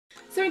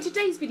So in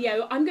today's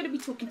video, I'm going to be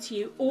talking to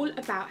you all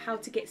about how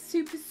to get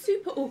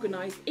super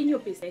organised in your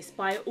business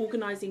by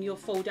organising your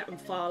folder and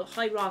file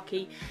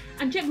hierarchy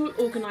and general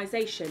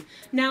organisation.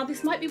 Now,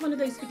 this might be one of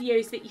those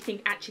videos that you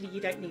think actually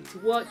you don't need to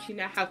watch. You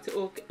know how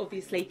to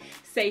obviously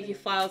save your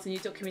files and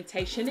your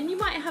documentation, and you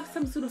might have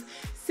some sort of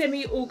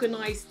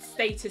semi-organised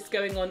status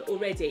going on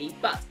already.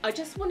 But I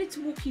just wanted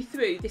to walk you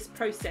through this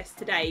process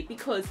today,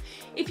 because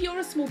if you're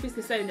a small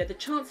business owner, the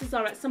chances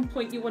are at some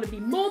point you want to be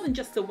more than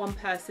just a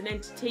one-person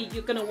entity.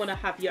 You're going to want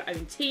to have your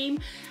own team,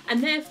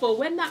 and therefore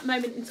when that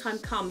moment in time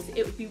comes,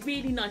 it would be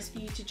really nice for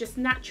you to just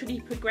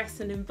naturally progress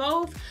and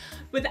evolve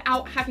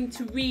without having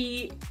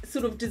to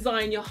sort of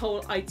design your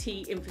whole IT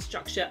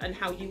infrastructure and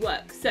how you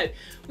work. So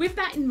with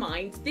that in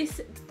mind,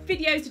 this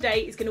video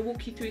today is going to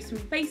walk you through some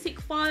basic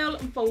file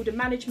and folder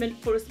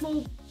management for a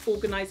small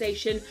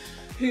organisation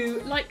who,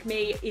 like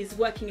me, is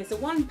working as a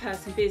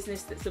one-person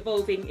business that's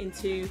evolving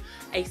into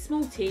a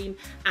small team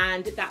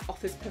and that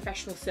offers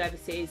professional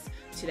services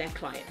to their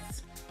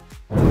clients.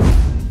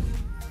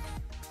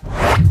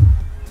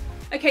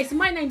 Okay, so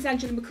my name's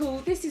Angela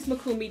McCall. This is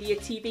McCall Media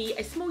TV,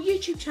 a small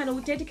YouTube channel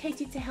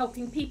dedicated to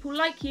helping people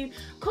like you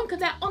conquer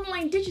their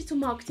online digital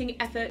marketing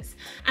efforts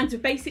and to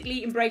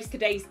basically embrace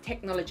today's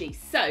technology.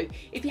 So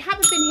if you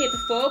haven't been here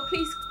before,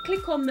 please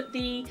click on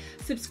the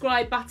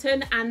subscribe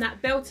button and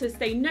that bell to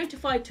stay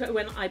notified to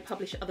when I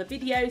publish other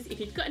videos. If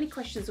you've got any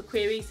questions or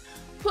queries,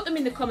 put them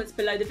in the comments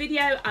below the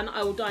video and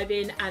I will dive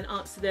in and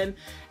answer them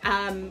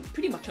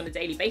pretty much on a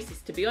daily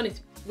basis, to be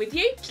honest with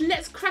you.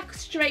 Let's crack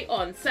straight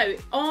on. So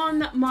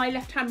on my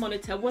left hand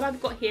monitor, what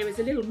I've got here is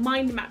a little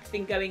mind map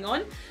thing going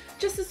on,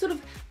 just to sort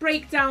of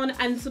break down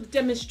and sort of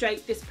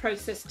demonstrate this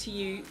process to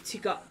you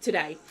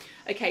today.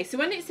 Okay, so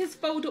when it says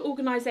folder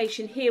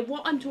organisation here,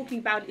 what I'm talking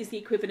about is the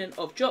equivalent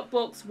of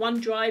Dropbox,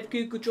 OneDrive,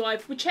 Google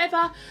Drive,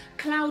 whichever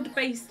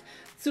cloud-based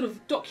sort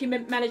of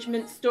document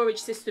management storage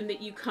system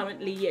that you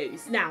currently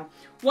use. Now,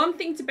 one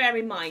thing to bear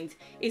in mind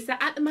is that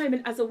at the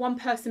moment, as a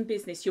one-person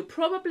business, you're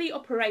probably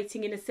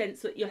operating in a sense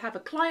that you'll have a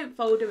client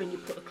folder and you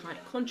put the client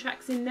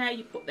contracts in there,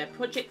 you put their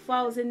project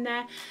files in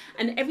there,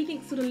 and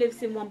everything sort of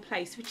lives in one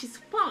place, which is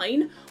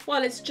fine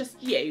while it's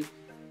just you.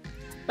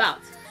 But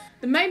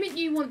the moment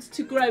you want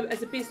to grow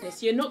as a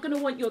business, you're not going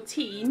to want your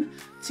team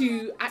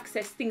to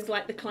access things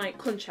like the client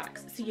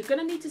contracts. So you're going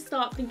to need to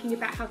start thinking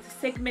about how to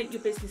segment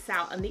your business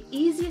out. And the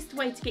easiest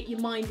way to get your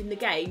mind in the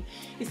game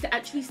is to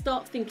actually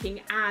start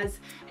thinking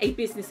as a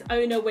business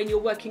owner when you're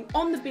working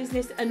on the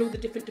business and all the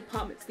different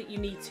departments that you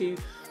need to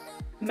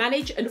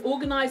manage and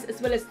organise,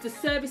 as well as the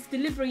service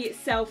delivery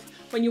itself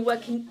when you're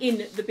working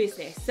in the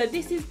business. So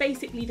this is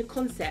basically the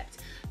concept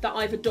that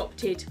I've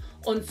adopted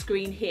on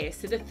screen here.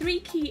 So the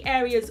three key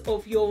areas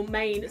of your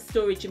main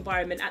storage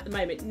environment at the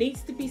moment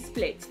needs to be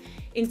split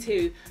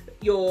into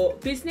your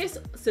business.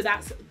 So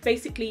that's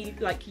basically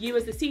like you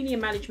as the senior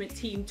management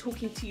team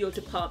talking to your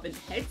department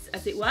heads,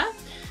 as it were.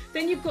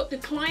 Then you've got the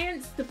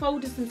clients, the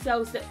folders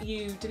themselves that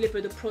you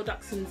deliver the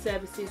products and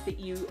services that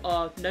you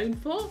are known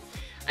for.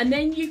 And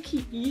then you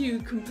keep you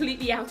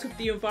completely out of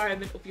the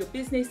environment of your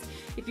business.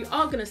 If you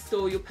are going to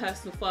store your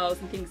personal files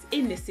and things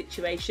in this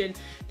situation,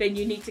 then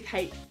you need to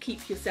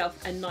keep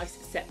yourself a nice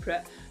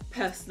separate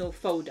personal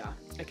folder.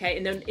 Okay,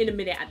 and then in a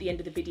minute at the end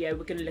of the video,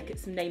 we're going to look at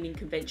some naming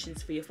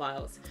conventions for your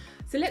files.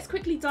 So let's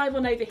quickly dive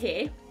on over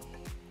here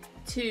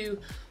to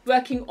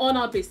working on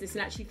our business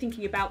and actually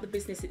thinking about the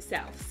business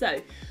itself.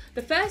 So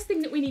the first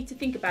thing that we need to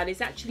think about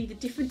is actually the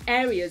different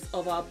areas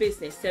of our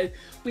business. So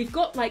we've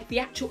got like the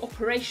actual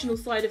operational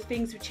side of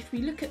things, which if we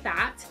look at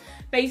that,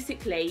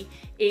 basically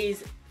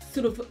is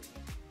sort of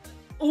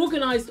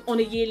organised on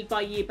a year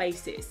by year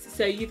basis.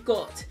 So you've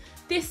got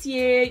this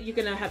year, you're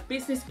going to have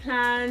business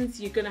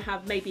plans, you're going to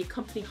have maybe a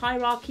company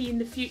hierarchy in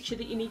the future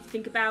that you need to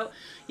think about.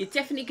 You're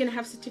definitely going to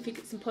have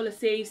certificates and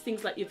policies,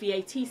 things like your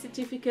VAT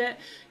certificate,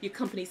 your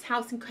company's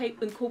house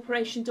and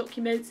corporation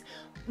documents,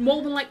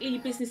 more than likely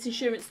your business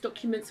insurance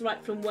documents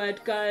right from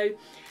word go.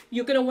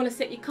 You're going to want to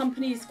set your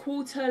company's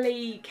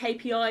quarterly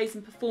KPIs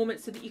and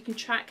performance so that you can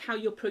track how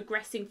you're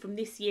progressing from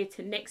this year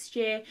to next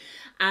year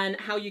and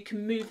how you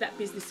can move that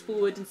business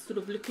forward and sort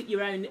of look at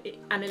your own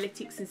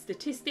analytics and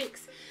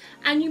statistics.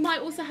 And you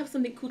might also have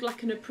something called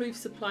like an approved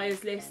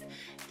suppliers list.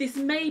 This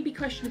may be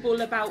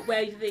questionable about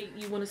whether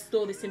you want to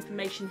store this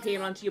information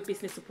here under your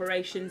business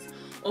operations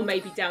or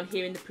maybe down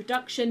here in the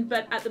production,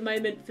 but at the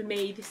moment for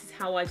me, this is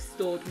how I've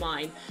stored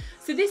mine.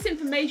 So this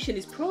information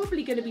is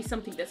probably going to be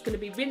something that's going to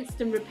be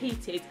rinsed and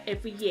repeated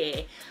every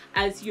year.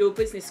 As your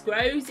business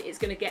grows, it's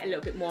going to get a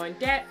little bit more in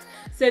depth.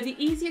 So the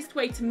easiest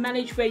way to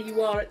manage where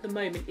you are at the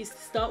moment is to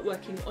start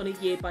working on a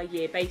year by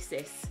year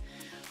basis.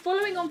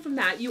 Following on from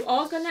that, you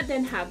are going to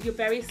then have your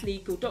various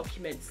legal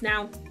documents.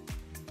 Now,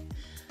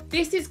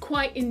 this is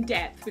quite in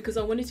depth because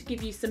I wanted to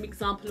give you some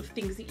example of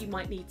things that you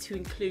might need to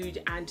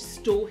include and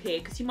store here,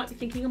 because you might be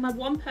thinking, I'm a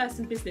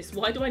one-person business,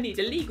 why do I need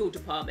a legal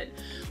department?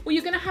 Well,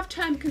 you're going to have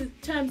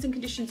terms and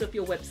conditions of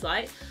your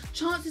website.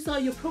 Chances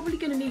are you're probably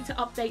going to need to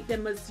update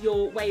them as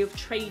your way of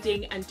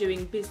trading and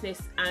doing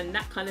business and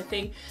that kind of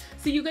thing.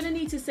 So you're going to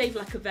need to save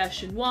like a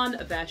version 1,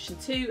 a version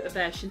 2, a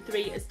version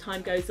 3 as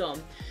time goes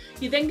on.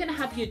 You're then going to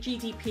have your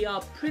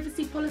GDPR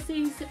privacy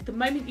policies. The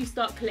moment you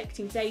start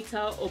collecting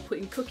data or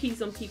putting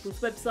cookies on people's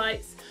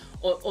websites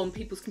or on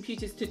people's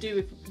computers to do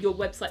with your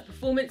website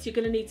performance, you're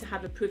going to need to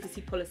have a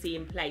privacy policy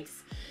in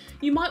place.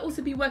 You might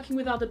also be working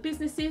with other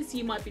businesses, so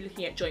you might be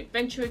looking at joint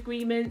venture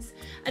agreements,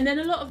 and then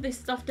a lot of this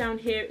stuff down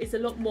here is a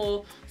lot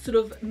more sort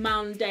of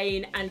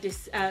mundane and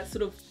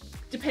sort of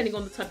depending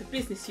on the type of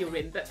business you're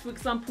in. But for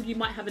example, you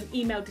might have an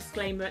email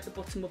disclaimer at the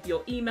bottom of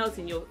your emails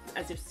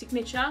as your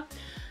signature.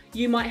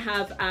 You might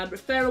have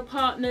referral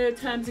partner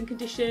terms and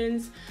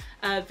conditions,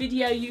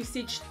 video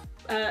usage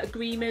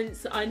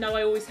agreements. I know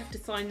I always have to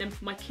sign them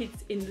for my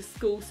kids in the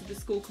school so the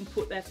school can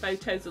put their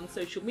photos on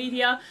social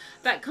media,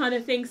 that kind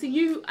of thing. So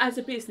you as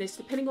a business,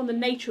 depending on the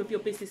nature of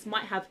your business,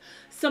 might have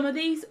some of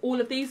these, all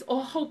of these,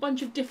 or a whole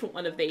bunch of different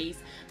one of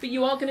these, but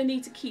you are going to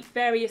need to keep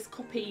various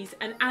copies,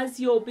 and as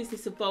your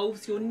business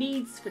evolves, your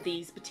needs for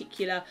these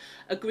particular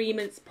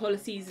agreements,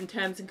 policies and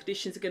terms and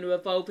conditions are going to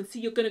evolve, and so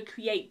you're going to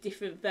create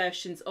different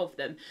versions of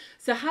them.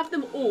 So have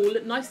them all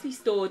nicely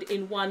stored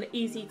in one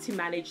easy to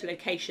manage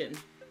location.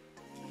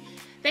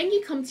 Then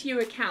you come to your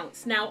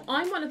accounts. Now,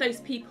 I'm one of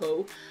those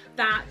people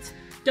that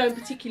don't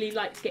particularly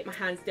like to get my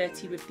hands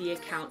dirty with the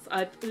accounts.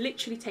 I've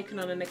literally taken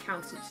on an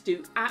accountant to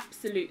do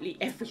absolutely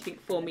everything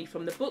for me,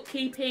 from the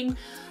bookkeeping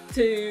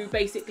to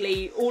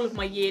basically all of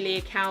my yearly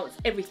accounts,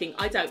 everything.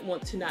 I don't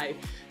want to know.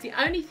 The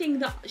only thing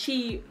that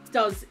she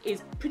does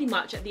is pretty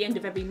much at the end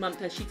of every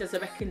month, as she does a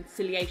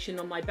reconciliation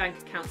on my bank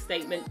account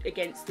statement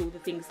against all the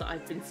things that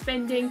I've been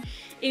spending,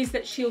 is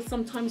that she'll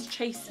sometimes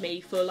chase me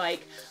for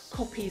like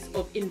copies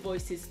of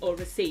invoices or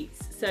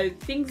receipts. So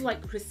things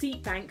like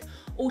Receipt Bank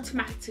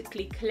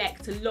automatically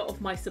collect a lot of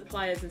my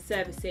suppliers and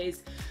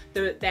services,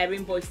 their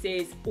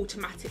invoices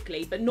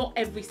automatically, but not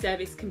every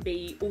service can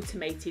be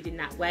automated in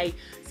that way.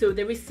 So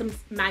there is some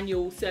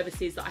manual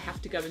services that I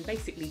have to go and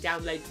basically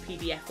download the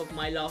PDF of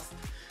my last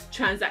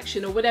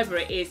transaction or whatever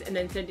it is and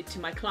then send it to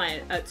my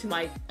client, to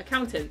my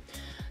accountant.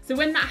 So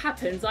when that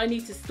happens, I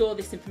need to store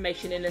this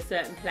information in a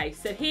certain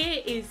place. So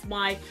here is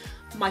my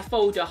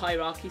folder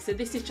hierarchy. So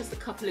this is just a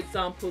couple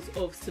examples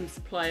of some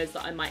suppliers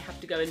that I might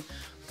have to go and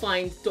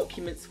find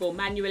documents for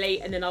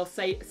manually, and then I'll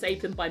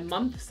save them by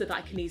month so that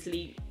I can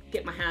easily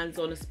get my hands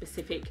on a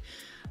specific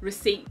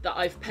receipt that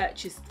I've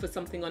purchased for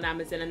something on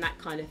Amazon and that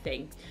kind of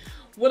thing.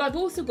 What I've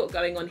also got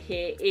going on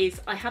here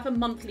is I have a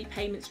monthly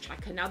payments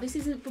tracker. Now this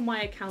isn't for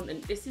my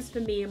accountant, this is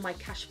for me and my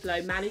cash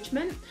flow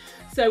management.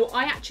 So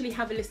I actually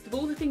have a list of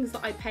all the things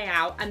that I pay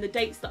out and the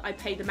dates that I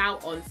pay them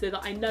out on, so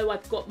that I know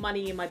I've got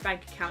money in my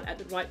bank account at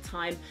the right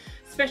time,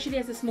 especially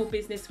as a small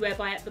business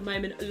whereby at the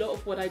moment a lot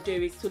of what I do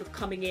is sort of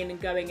coming in and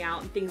going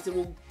out, and things are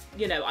all,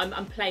 you know,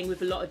 I'm playing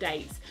with a lot of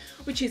dates,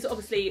 which is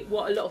obviously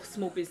what a lot of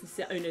small business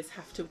owners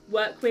have to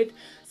work with.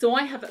 So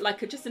I have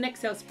like just an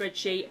Excel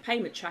spreadsheet, a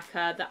payment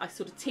tracker that I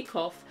sort of tick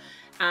off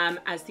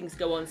as things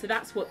go on. So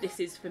that's what this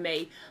is for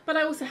me. But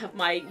I also have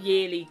my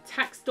yearly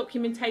tax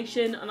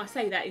documentation, and I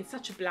say that in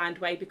such a bland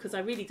way because I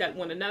really don't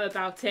want to know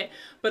about it,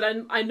 but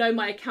I know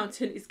my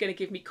accountant is going to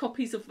give me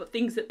copies of the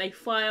things that they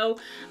file,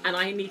 and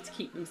I need to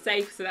keep them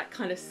safe. So that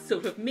kind of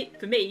sort of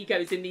for me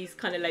goes in these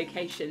kind of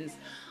locations.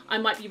 I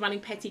might be running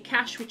petty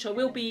cash, which I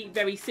will be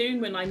very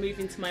soon when I move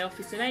into my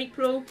office in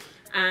April,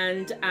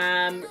 and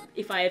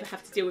if I ever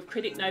have to deal with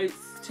credit notes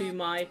to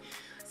my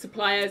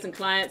suppliers and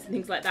clients and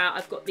things like that,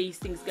 I've got these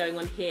things going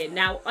on here.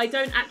 Now, I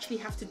don't actually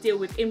have to deal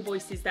with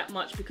invoices that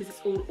much because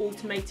it's all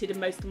automated and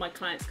most of my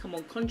clients come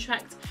on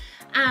contract.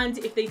 And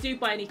if they do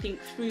buy anything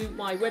through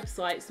my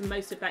websites,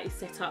 most of that is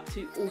set up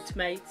to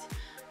automate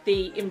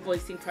the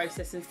invoicing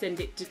process and send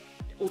it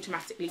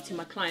automatically to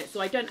my clients. So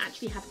I don't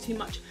actually have too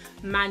much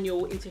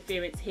manual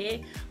interference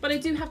here, but I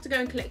do have to go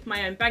and collect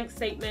my own bank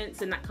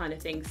statements and that kind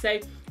of thing. So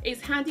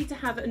it's handy to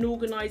have an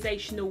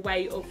organisational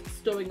way of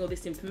storing all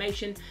this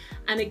information.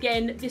 And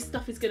again, this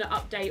stuff is going to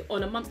update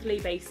on a monthly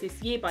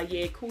basis, year by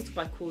year, quarter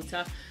by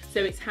quarter.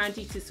 So it's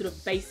handy to sort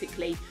of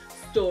basically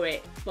store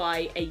it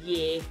by a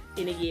year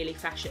in a yearly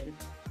fashion.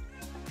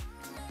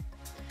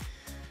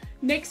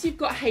 Next, you've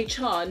got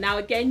HR. Now,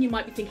 again, you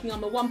might be thinking,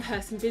 I'm a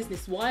one-person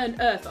business. Why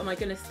on earth am I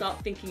going to start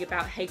thinking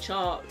about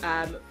HR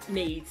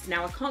needs?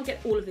 Now, I can't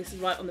get all of this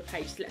right on the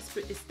page, so let's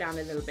split this down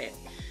a little bit.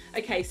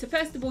 Okay, so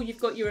first of all,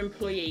 you've got your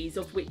employees,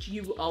 of which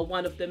you are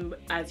one of them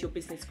as your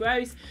business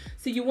grows.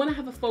 So you want to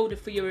have a folder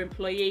for your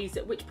employees,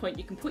 at which point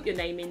you can put your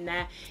name in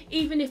there.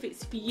 Even if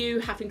it's for you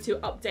having to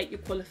update your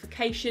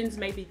qualifications,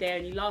 maybe they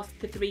only last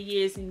for 3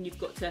 years and you've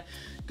got to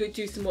go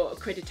do some more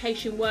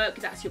accreditation work,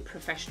 that's your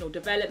professional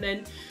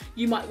development.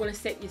 You might want to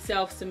set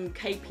yourself some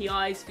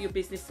KPIs for your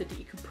business so that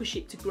you can push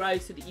it to grow,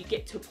 so that you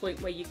get to a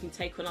point where you can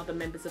take on other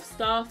members of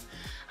staff.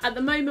 At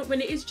the moment, when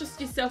it is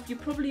just yourself, you're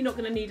probably not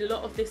going to need a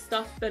lot of this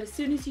stuff, but as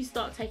soon as you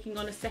start taking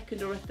on a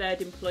second or a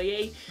third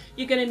employee,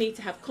 you're going to need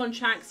to have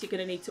contracts, you're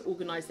going to need to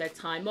organise their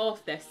time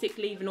off, their sick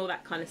leave and all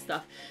that kind of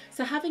stuff.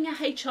 So having a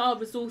HR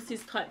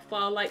resources type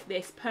file like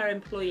this per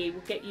employee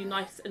will get you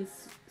nice and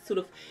sort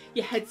of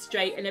your head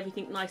straight and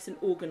everything nice and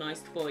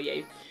organised for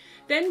you.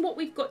 Then what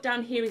we've got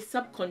down here is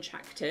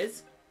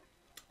subcontractors.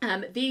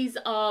 These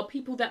are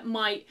people that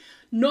might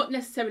not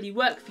necessarily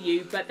work for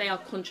you, but they are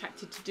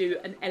contracted to do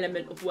an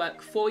element of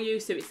work for you.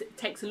 So it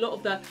takes a lot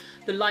of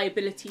the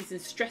liabilities and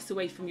stress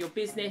away from your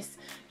business.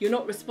 You're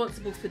not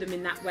responsible for them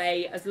in that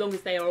way, as long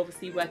as they are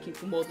obviously working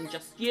for more than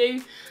just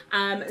you.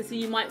 And so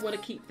you might want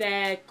to keep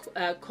their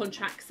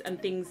contracts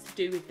and things to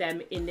do with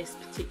them in this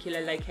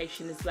particular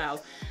location as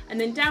well. And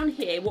then down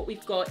here, what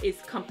we've got is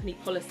company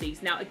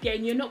policies. Now,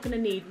 again, you're not going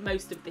to need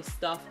most of this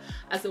stuff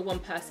as a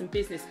one-person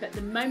business, but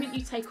the moment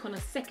you take on a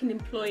second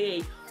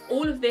employee,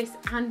 all of this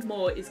and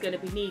more is going to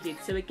be needed.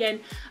 So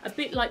again, a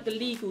bit like the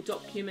legal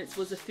documents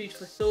was a food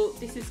for thought,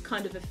 this is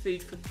kind of a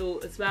food for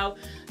thought as well.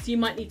 So you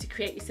might need to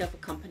create yourself a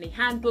company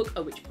handbook,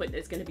 at which point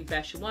there's going to be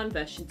version 1,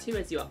 version 2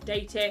 as you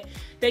update it.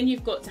 Then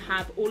you've got to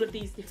have all of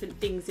these different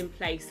things in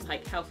place,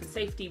 like health and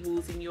safety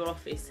rules in your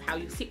office, how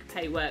your sick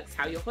pay works,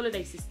 how your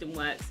holiday system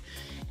works,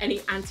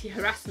 any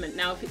anti-harassment.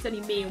 Now, if it's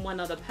only me and one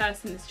other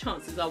person, the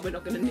chances are we're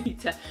not going to need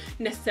to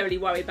necessarily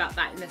worry about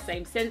that in the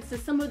same sense. So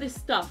some of this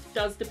stuff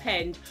does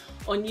depend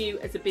on you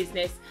as a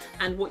business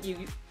and what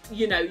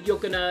you're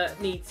gonna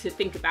need to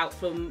think about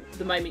from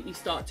the moment you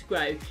start to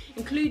grow,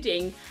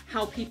 including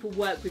how people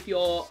work with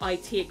your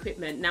IT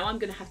equipment. Now, I'm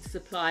gonna have to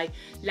supply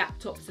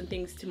laptops and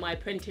things to my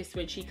apprentice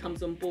when she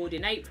comes on board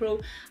in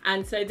April,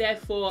 and so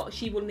therefore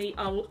she will need,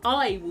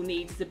 I will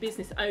need as a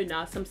business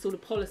owner, some sort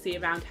of policy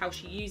around how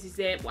she uses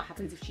it, what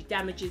happens if she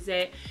damages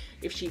it,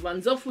 if she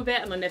runs off with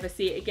it and I never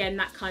see it again,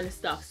 that kind of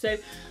stuff. So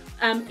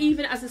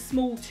even as a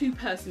small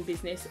 2-person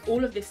business,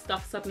 all of this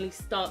stuff suddenly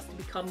starts to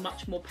become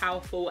much more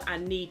powerful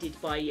and needed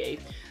by you.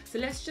 So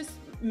let's just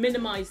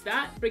minimize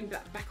that, bring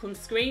that back on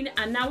screen,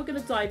 and now we're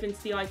going to dive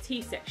into the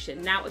IT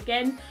section. Now,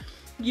 again,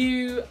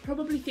 you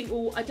probably think,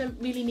 well, I don't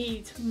really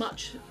need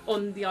much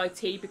on the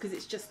IT because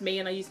it's just me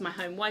and I use my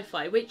home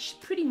Wi-Fi, which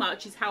pretty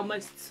much is how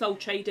most sole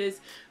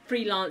traders,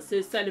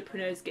 freelancers,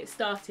 solopreneurs get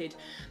started.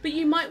 But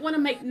you might want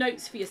to make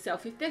notes for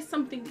yourself. If there's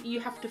something that you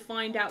have to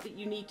find out that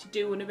you need to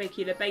do on a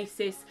regular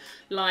basis,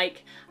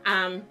 like,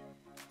 I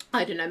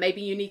don't know,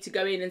 maybe you need to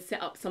go in and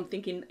set up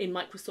something in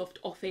Microsoft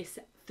Office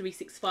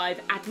 365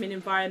 admin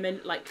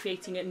environment, like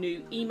creating a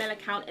new email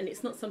account, and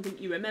it's not something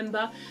you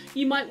remember,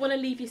 you might want to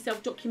leave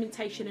yourself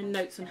documentation and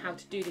notes on how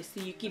to do this,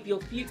 so you give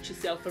your future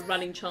self a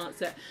running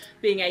chance at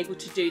being able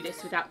to do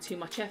this without too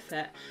much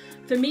effort.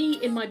 For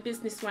me, in my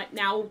business right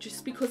now,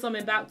 just because I'm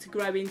about to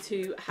grow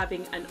into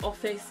having an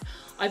office,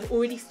 I've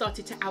already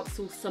started to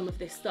outsource some of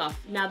this stuff.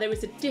 Now, there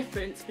is a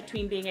difference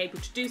between being able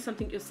to do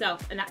something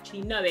yourself and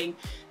actually knowing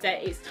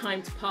that it's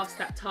time to pass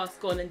that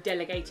task on and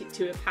delegate it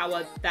to a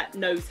power that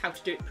knows how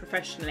to do it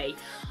professionally.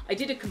 I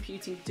did a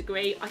computing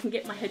degree, I can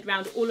get my head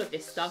around all of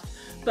this stuff,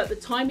 but the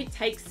time it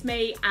takes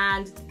me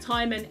and the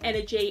time and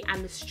energy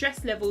and the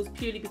stress levels,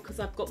 purely because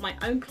I've got my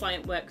own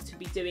client work to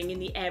be doing in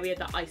the area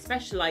that I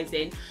specialise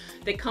in,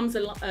 there comes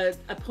a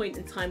point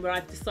in time where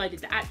I've decided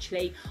that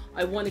actually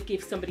I want to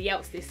give somebody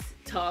else this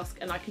task,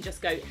 and I can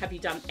just go, have you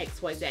done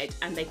XYZ,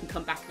 and they can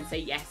come back and say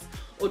yes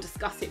or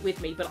discuss it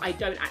with me, but I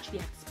don't actually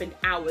have to spend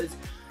hours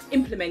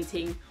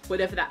implementing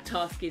whatever that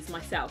task is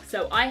myself.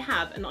 So I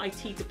have an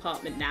IT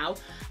department now,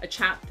 a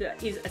chap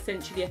that is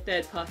essentially a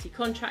third-party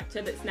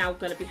contractor that's now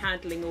going to be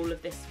handling all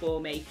of this for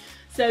me.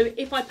 So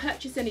if I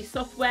purchase any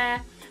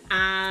software,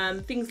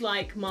 things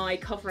like my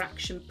Cover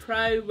Action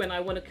Pro, when I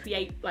want to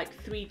create like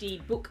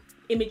 3D book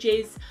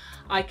images,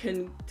 I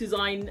can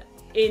design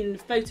in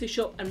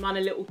Photoshop and run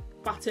a little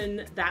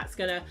button that's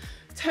going to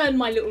turn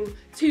my little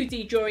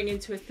 2D drawing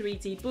into a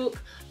 3D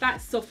book.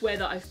 That's software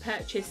that I've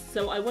purchased,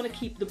 so I want to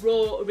keep the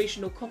raw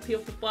original copy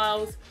of the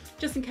files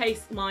just in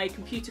case my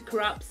computer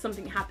corrupts,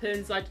 something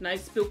happens, I don't know,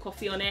 spill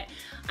coffee on it,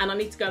 and I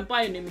need to go and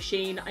buy a new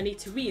machine, I need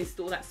to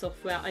reinstall that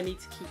software, I need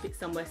to keep it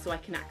somewhere so I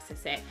can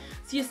access it.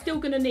 So you're still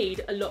going to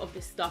need a lot of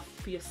this stuff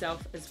for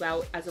yourself as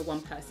well as a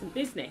one-person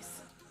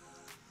business.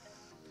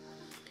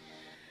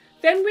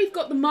 Then we've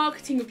got the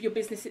marketing of your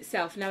business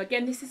itself. Now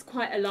again, this is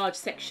quite a large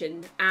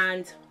section,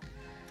 and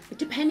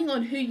depending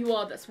on who you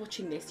are that's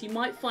watching this, you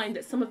might find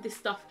that some of this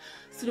stuff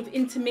sort of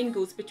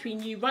intermingles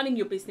between you running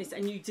your business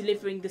and you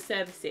delivering the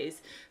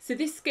services. So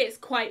this gets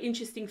quite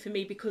interesting for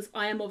me because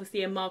I am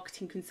obviously a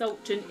marketing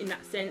consultant in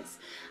that sense,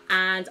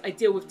 and I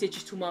deal with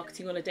digital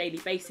marketing on a daily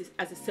basis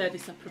as a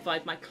service I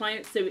provide my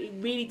clients. So it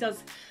really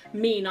does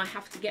mean I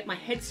have to get my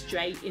head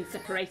straight in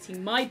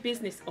separating my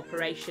business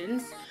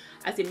operations,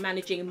 as in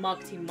managing and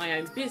marketing my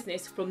own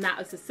business, from that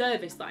as a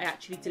service that I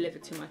actually deliver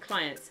to my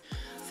clients.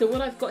 So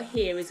what I've got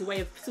here is a way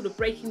of sort of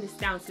breaking this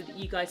down so that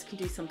you guys can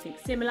do something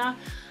similar.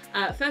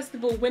 First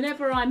of all,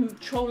 whenever I'm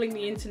trolling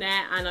the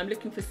internet and I'm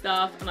looking for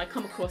stuff and I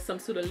come across some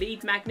sort of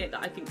lead magnet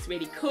that I think is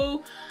really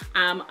cool,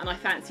 and I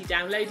fancy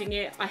downloading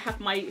it, I have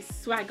my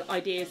swag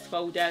ideas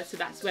folder, so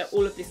that's where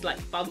all of this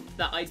like bump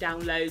that I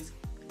download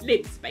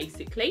lives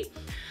basically.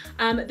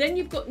 Then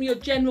you've got your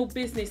general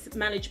business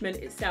management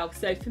itself.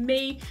 So for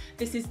me,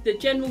 this is the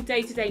general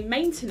day-to-day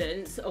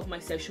maintenance of my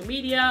social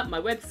media,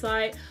 my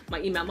website,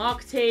 my email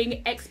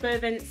marketing, expo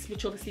events,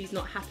 which obviously is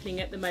not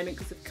happening at the moment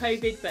because of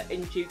COVID, but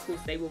in due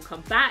course they will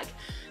come back.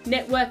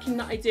 Networking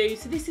that I do.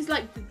 So this is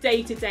like the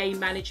day-to-day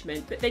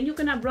management, but then you're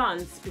going to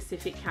run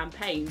specific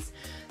campaigns.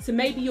 So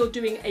maybe you're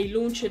doing a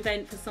launch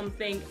event for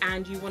something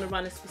and you want to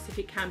run a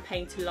specific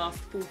campaign to last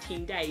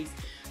 14 days.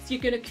 So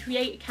you're going to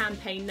create a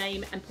campaign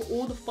name and put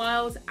all the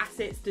files,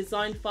 assets,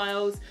 design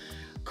files,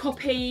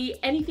 copy,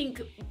 anything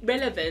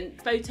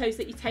relevant, photos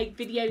that you take,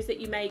 videos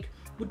that you make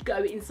would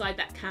go inside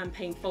that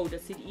campaign folder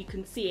so that you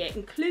can see it,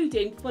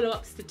 including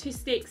follow-up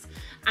statistics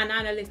and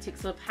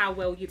analytics of how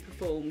well you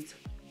performed.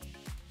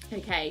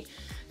 Okay,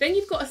 then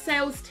you've got a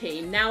sales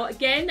team. Now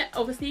again,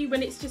 obviously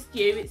when it's just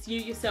you, it's you,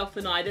 yourself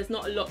and I, there's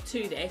not a lot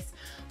to this.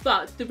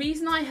 But the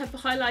reason I have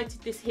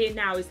highlighted this here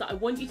now is that I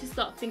want you to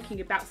start thinking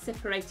about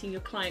separating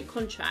your client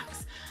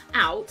contracts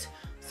out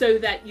so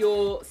that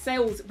your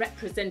sales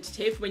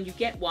representative, when you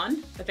get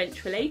one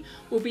eventually,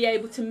 will be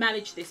able to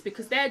manage this,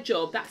 because their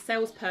job, that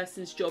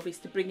salesperson's job, is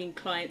to bring in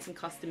clients and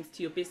customers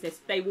to your business.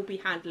 They will be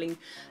handling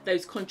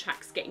those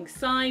contracts getting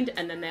signed,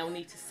 and then they'll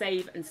need to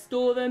save and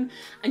store them.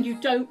 And you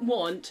don't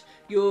want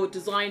your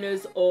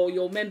designers or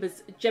your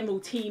members' general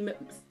team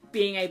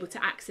being able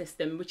to access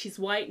them, which is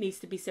why it needs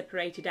to be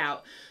separated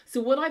out.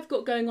 So what I've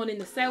got going on in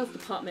the sales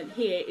department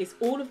here is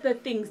all of the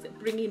things that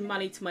bring in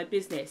money to my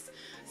business.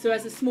 So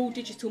as a small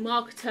digital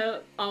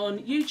marketer on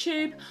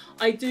YouTube,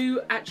 I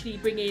do actually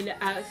bring in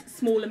a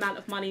small amount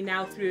of money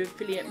now through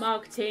affiliate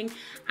marketing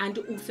and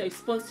also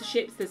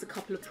sponsorships. There's a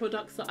couple of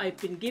products that I've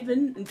been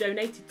given and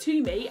donated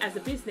to me as a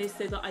business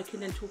so that I can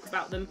then talk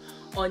about them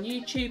on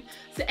YouTube.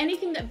 So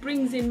anything that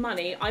brings in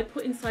money, I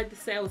put inside the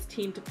sales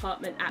team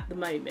department at the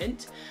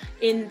moment,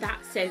 in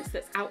that sense,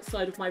 that's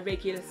outside of my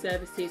regular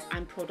services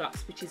and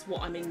products, which is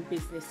what I'm in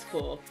business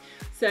for.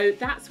 So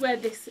that's where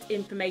this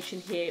information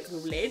here will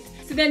live.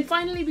 So then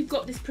finally we've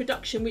got this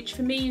production, which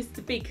for me is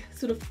the big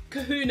sort of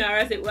kahuna,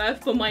 as it were,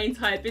 for my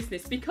entire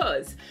business,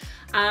 because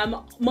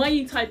my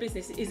entire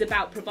business is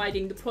about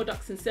providing the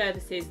products and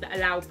services that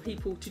allow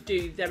people to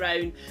do their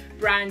own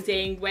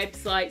branding,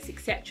 websites,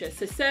 etc.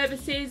 So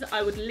services,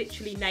 I would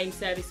literally name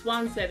service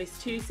 1,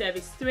 service 2,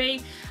 service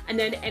 3, and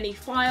then any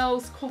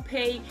files,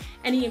 copy,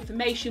 any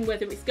information,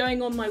 whether it's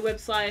going on my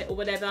website or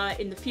whatever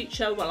in the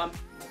future while I'm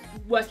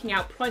working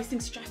out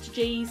pricing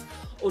strategies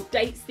or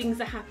dates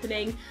things are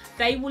happening,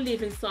 they will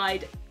live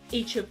inside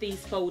each of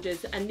these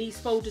folders, and these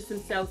folders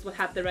themselves will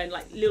have their own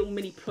like little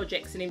mini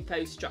projects and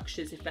info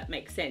structures, if that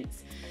makes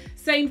sense.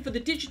 Same for the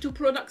digital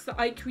products that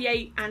I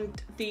create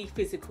and the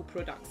physical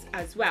products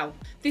as well.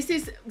 This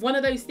is one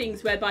of those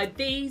things whereby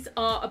these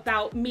are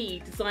about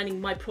me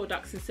designing my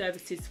products and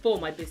services for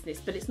my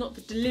business, but it's not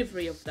the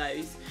delivery of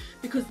those,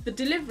 because the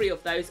delivery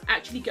of those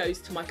actually goes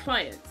to my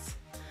clients.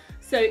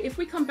 So if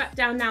we come back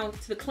down now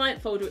to the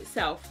client folder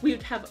itself, we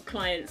would have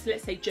clients,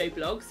 let's say Joe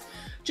Blogs.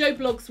 Joe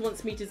Blogs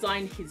wants me to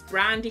design his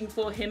branding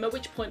for him, at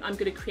which point I'm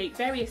going to create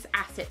various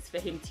assets for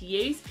him to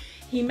use.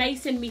 He may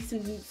send me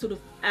some sort of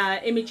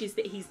images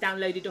that he's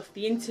downloaded off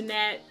the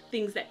internet,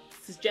 things that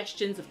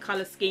suggestions of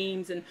colour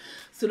schemes and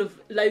sort of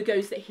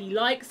logos that he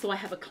likes, so I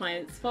have a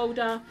clients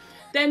folder.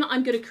 Then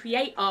I'm going to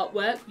create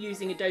artwork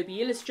using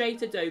Adobe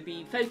Illustrator,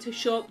 Adobe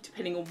Photoshop,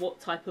 depending on what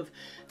type of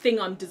thing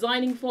I'm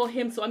designing for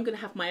him. So I'm going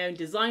to have my own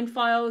design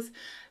files.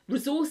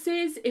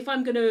 Resources, if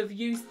I'm going to have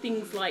used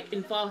things like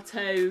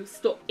Envato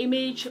stock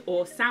image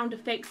or sound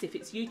effects, if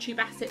it's YouTube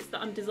assets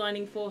that I'm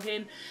designing for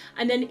him.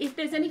 And then if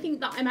there's anything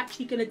that I'm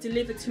actually going to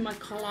deliver to my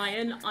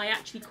client, I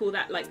actually call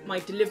that like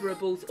my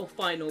deliverables or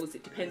finals.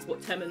 It depends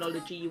what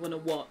terminology you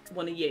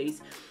want to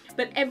use.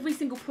 But every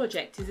single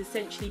project is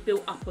essentially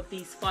built up of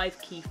these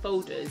 5 key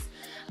folders.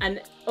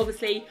 And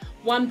obviously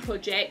one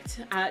client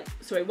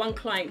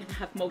can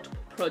have multiple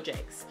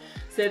projects.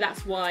 So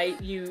that's why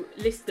you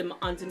list them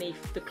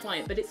underneath the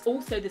client. But it's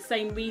also the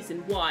same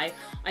reason why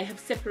I have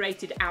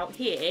separated out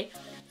here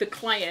the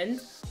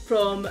client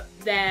from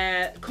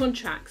their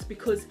contracts,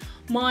 because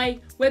my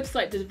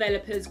website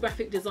developers,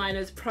 graphic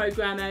designers,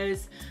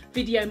 programmers,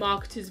 video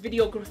marketers,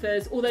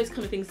 videographers, all those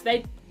kind of things,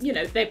 they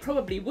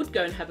probably would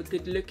go and have a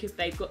good look if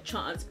they've got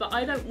chance, but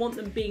I don't want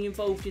them being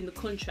involved in the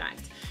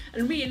contract.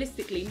 And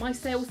realistically, my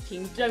sales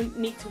team don't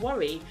need to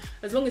worry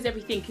as long as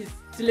everything is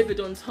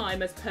delivered on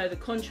time as per the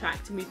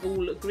contract and we've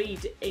all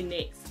agreed in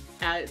its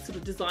sort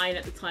of design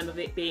at the time of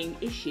it being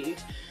issued.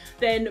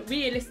 Then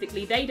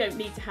realistically they don't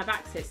need to have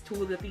access to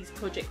all of these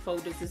project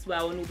folders as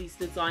well and all these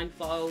design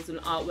files and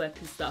artwork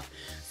and stuff.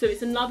 So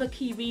it's another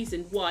key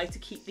reason why to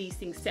keep these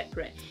things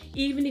separate,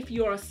 even if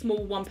you're a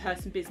small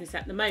one-person business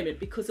at the moment,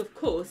 because of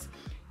course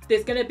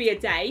there's going to be a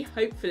day,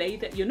 hopefully,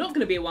 that you're not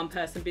going to be a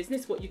one-person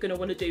business. What you're going to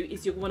want to do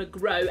is you want to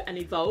grow and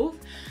evolve,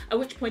 at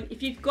which point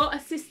if you've got a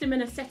system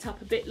and a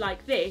setup a bit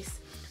like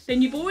this,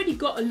 then you've already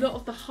got a lot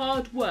of the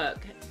hard work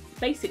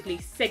basically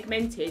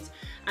segmented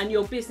and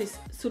your business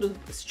sort of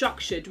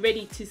structured,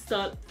 ready to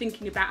start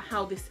thinking about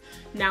how this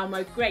now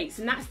migrates.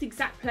 And that's the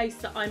exact place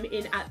that I'm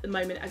in at the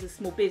moment as a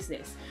small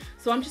business.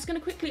 So I'm just going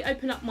to quickly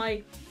open up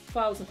my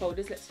files and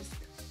folders. Let's just...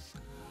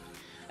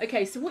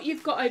 Okay, so what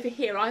you've got over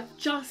here, I've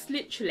just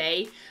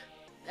literally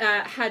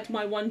had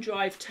my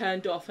OneDrive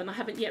turned off, and I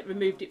haven't yet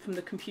removed it from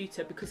the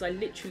computer because I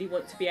literally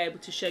want to be able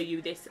to show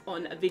you this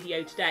on a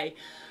video today.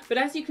 But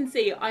as you can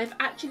see, I've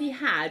actually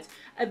had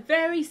a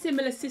very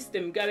similar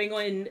system going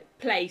on in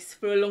place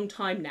for a long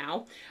time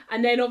now.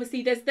 And then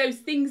obviously there's those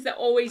things that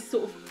always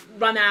sort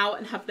of run out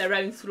and have their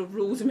own sort of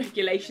rules and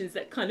regulations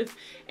that kind of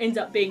end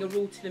up being a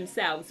rule to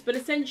themselves. But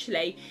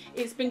essentially,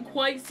 it's been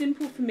quite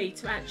simple for me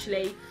to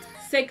actually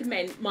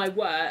segment my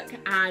work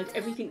and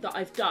everything that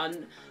I've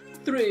done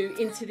through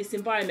into this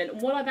environment.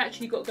 And what I've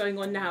actually got going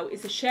on now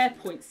is a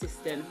SharePoint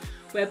system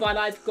whereby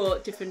I've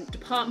got different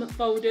department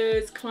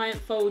folders, client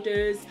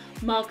folders,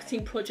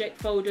 marketing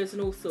project folders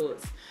and all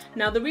sorts.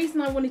 Now the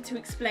reason I wanted to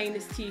explain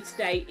this to you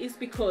today is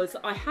because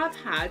I have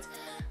had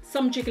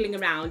some jiggling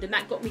around, and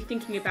that got me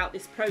thinking about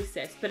this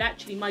process, but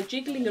actually my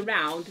jiggling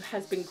around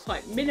has been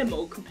quite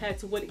minimal compared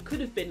to what it could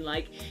have been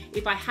like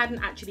if I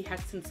hadn't actually had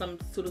some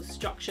sort of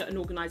structure and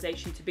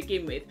organisation to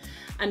begin with.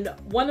 And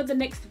one of the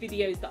next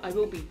videos that I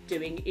will be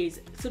doing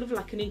is sort of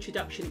like an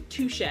introduction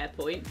to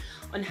SharePoint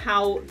on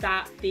how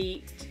that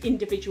the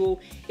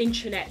individual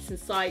intranets and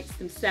sites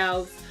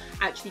themselves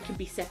actually can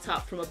be set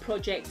up from a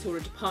project or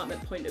a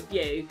department point of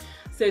view,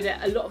 so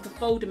that a lot of the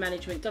folder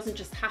management doesn't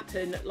just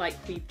happen like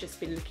we've just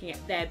been looking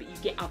at there, but you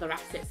get other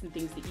assets and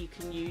things that you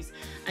can use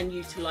and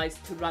utilise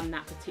to run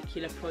that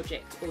particular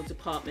project or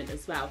department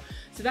as well.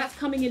 So that's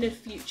coming in a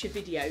future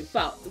video.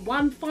 But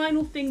one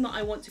final thing that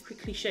I want to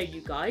quickly show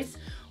you guys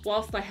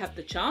whilst I have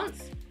the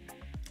chance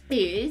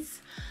is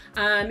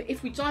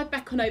if we dive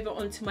back on over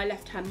onto my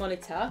left hand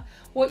monitor,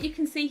 what you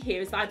can see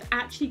here is I've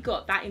actually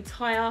got that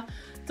entire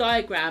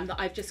diagram that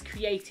I've just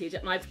created,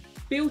 and I've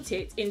built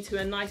it into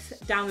a nice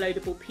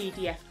downloadable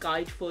PDF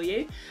guide for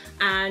you,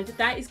 and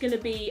that is going to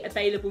be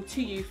available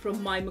to you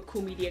from my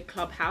McCall Media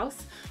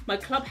Clubhouse. My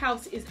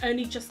Clubhouse is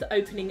only just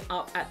opening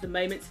up at the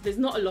moment, so there's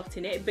not a lot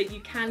in it, but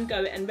you can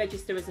go and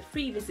register as a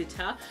free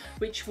visitor,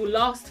 which will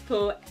last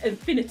for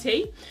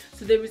infinity,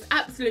 so there is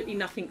absolutely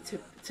nothing to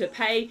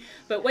pay.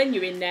 But when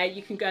you're in there,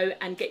 you can go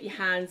and get your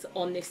hands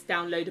on this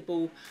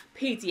downloadable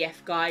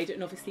PDF guide.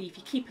 And obviously if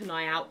you keep an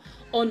eye out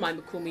on my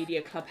McCall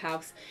Media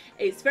Clubhouse,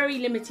 it's very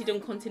limited on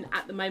content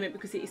at the moment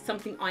because it is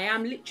something I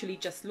am literally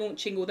just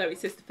launching. Although it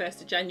says the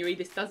 1st of January,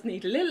 this does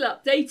need a little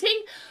updating,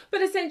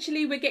 but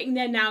essentially we're getting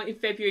there now in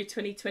February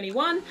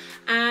 2021,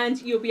 and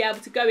you'll be able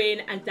to go in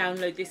and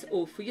download this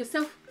all for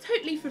yourself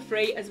totally for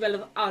free, as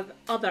well as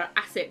other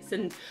assets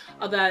and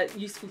other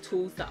useful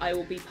tools that I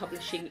will be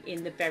publishing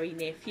in the very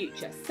near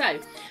future. So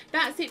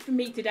that's it from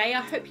me today.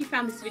 I hope you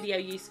found this video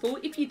useful.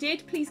 If you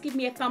did, please give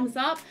me a thumbs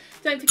up.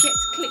 Don't forget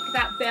to click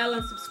that bell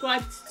and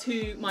subscribe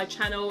to my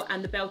channel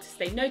and the bell to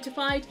stay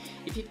notified.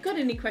 If you've got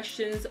any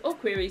questions or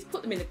queries,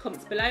 put them in the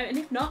comments below, and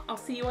if not, I'll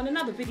see you on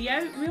another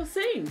video real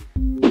soon.